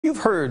You've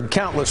heard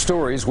countless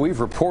stories, we've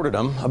reported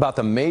them, about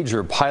the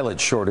major pilot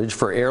shortage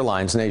for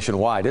airlines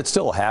nationwide. It's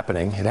still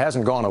happening. It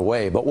hasn't gone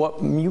away. But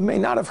what you may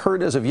not have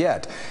heard as of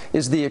yet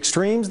is the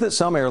extremes that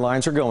some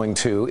airlines are going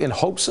to in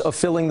hopes of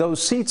filling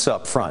those seats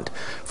up front.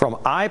 From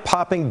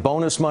eye-popping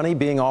bonus money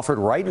being offered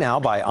right now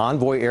by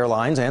Envoy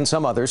Airlines and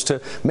some others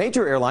to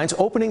major airlines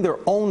opening their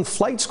own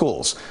flight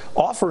schools,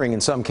 offering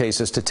in some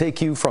cases to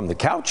take you from the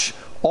couch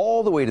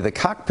all the way to the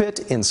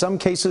cockpit, in some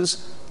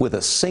cases with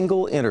a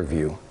single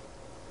interview.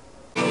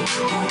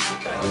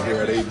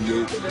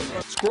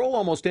 Scroll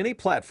almost any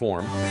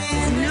platform.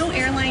 There's no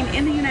airline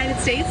in the United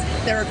States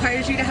that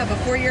requires you to have a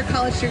 4-year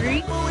college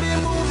degree.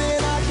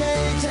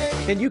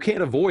 And you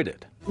can't avoid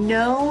it.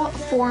 No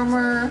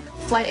former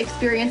flight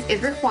experience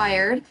is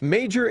required.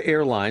 Major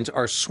airlines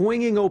are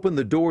swinging open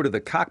the door to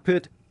the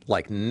cockpit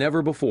like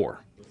never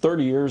before.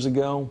 30 years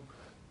ago,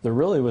 there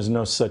really was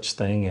no such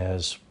thing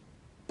as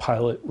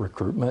pilot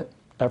recruitment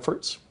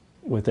efforts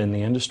within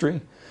the industry,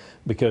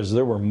 because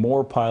there were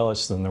more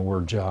pilots than there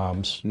were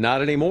jobs.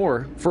 Not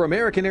anymore. For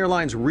American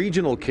Airlines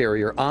regional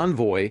carrier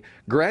Envoy,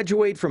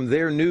 graduate from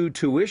their new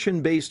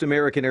tuition-based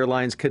American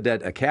Airlines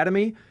Cadet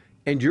Academy,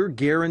 and you're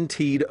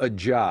guaranteed a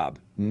job.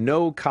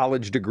 No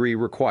college degree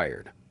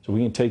required. So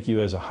we can take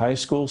you as a high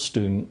school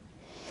student,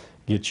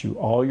 get you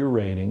all your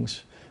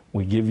ratings,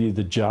 we give you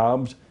the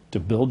job to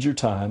build your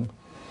time,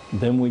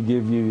 then we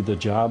give you the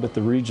job at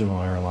the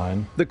regional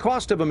airline. The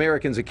cost of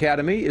American's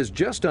Academy is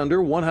just under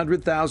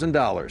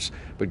 $100,000.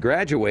 But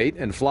graduate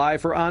and fly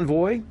for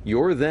Envoy,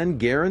 you're then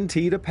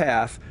guaranteed a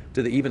path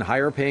to the even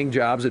higher paying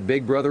jobs at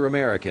Big Brother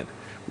American.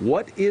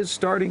 What is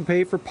starting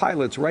pay for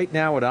pilots right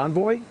now at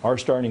Envoy? Our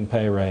starting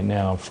pay right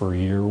now for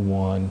year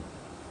one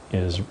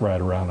is right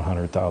around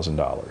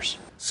 $100,000.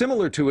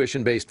 Similar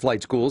tuition-based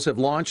flight schools have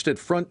launched at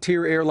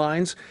Frontier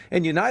Airlines,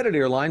 and United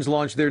Airlines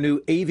launched their new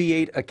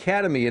Aviate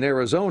Academy in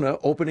Arizona,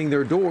 opening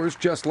their doors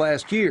just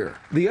last year.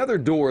 The other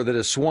door that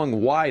has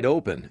swung wide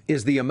open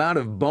is the amount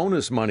of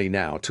bonus money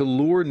now to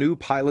lure new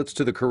pilots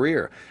to the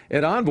career.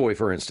 At Envoy,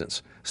 for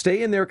instance,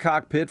 stay in their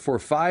cockpit for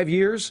 5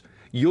 years,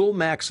 you'll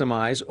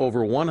maximize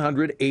over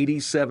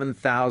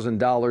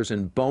 $187,000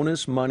 in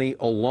bonus money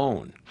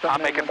alone.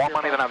 I'm making more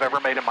money than I've ever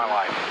made in my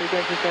life,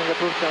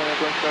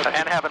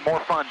 and having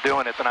more fun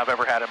doing it than I've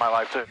ever had in my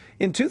life, too.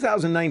 In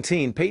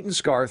 2019, Peyton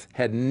Scarth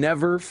had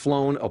never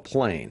flown a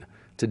plane.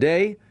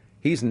 Today,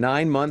 he's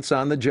 9 months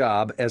on the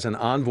job as an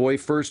Envoy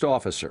first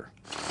officer.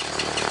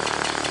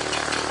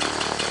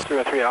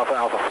 303 Alpha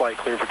Alpha flight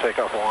cleared for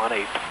takeoff on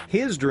 8.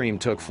 His dream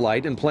took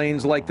flight in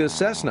planes like this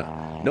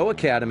Cessna. No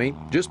academy,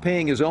 just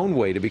paying his own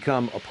way to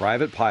become a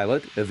private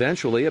pilot,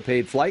 eventually a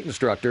paid flight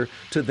instructor,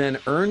 to then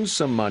earn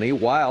some money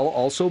while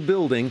also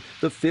building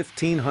the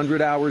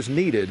 1,500 hours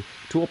needed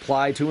to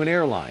apply to an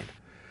airline.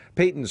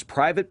 Peyton's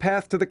private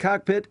path to the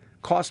cockpit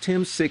cost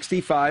him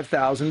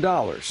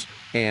 $65,000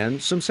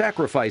 and some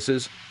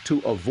sacrifices to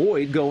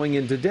avoid going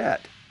into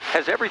debt.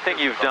 Has everything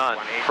you've done,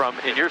 from,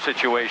 in your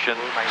situation,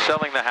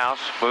 selling the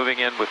house, moving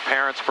in with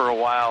parents for a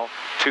while,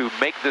 to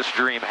make this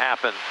dream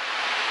happen,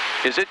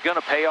 is it going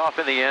to pay off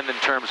in the end in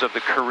terms of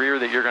the career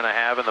that you're going to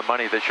have and the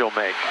money that you'll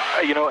make?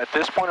 You know, at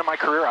this point in my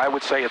career, I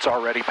would say it's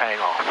already paying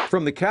off.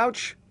 From the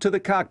couch to the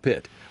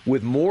cockpit,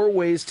 with more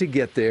ways to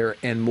get there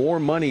and more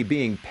money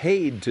being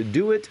paid to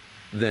do it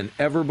than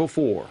ever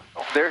before.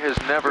 There has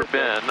never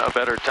been a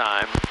better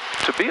time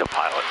to be a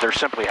pilot. There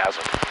simply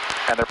hasn't.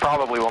 And there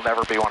probably will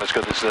never be one as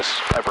good as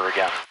this ever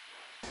again.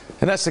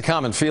 And that's the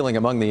common feeling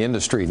among the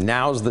industry.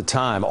 Now's the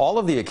time. All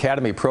of the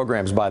Academy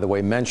programs, by the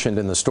way, mentioned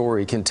in the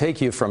story can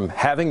take you from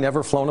having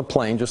never flown a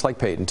plane, just like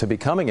Peyton, to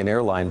becoming an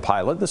airline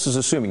pilot. This is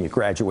assuming you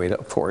graduate,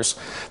 of course.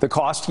 The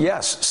cost,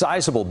 yes,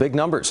 sizable, big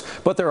numbers.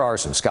 But there are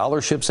some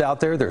scholarships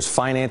out there. There's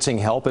financing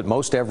help at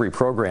most every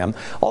program.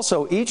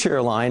 Also, each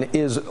airline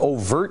is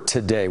overt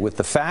today with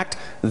the fact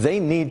they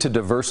need to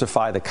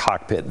diversify the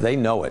cockpit. They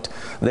know it.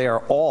 They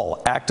are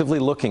all actively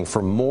looking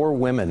for more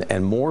women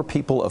and more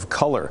people of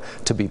color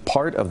to be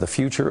part of the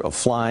future of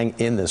flying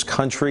in this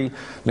country.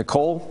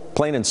 Nicole,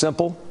 plain and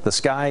simple, the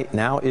sky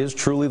now is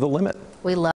truly the limit. We love